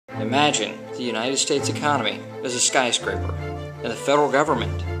Imagine the United States economy as a skyscraper, and the federal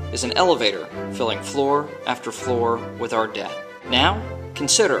government is an elevator filling floor after floor with our debt. Now,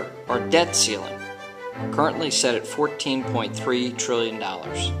 consider our debt ceiling, currently set at $14.3 trillion.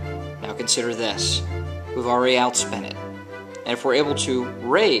 Now consider this. We've already outspent it. And if we're able to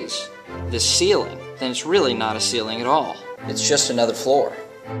raise this ceiling, then it's really not a ceiling at all. It's just another floor.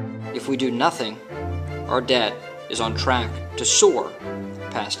 If we do nothing, our debt is on track to soar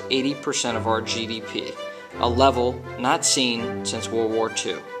past 80% of our GDP, a level not seen since World War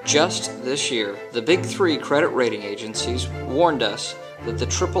II. Just this year, the big three credit rating agencies warned us that the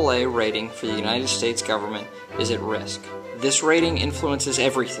AAA rating for the United States government is at risk. This rating influences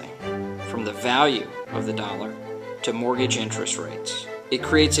everything, from the value of the dollar to mortgage interest rates. It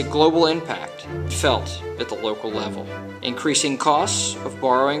creates a global impact felt at the local level, increasing costs of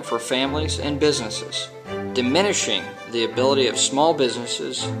borrowing for families and businesses, diminishing the ability of small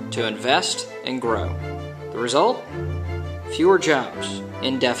businesses to invest and grow. The result? Fewer jobs,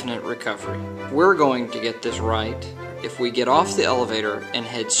 indefinite recovery. We're going to get this right if we get off the elevator and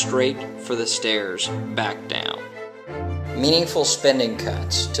head straight for the stairs back down. Meaningful spending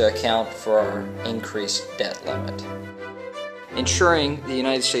cuts to account for our increased debt limit. Ensuring the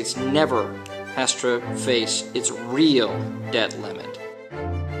United States never has to face its real debt limit.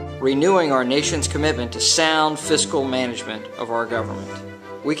 Renewing our nation's commitment to sound fiscal management of our government.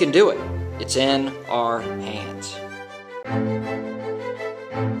 We can do it. It's in our hands.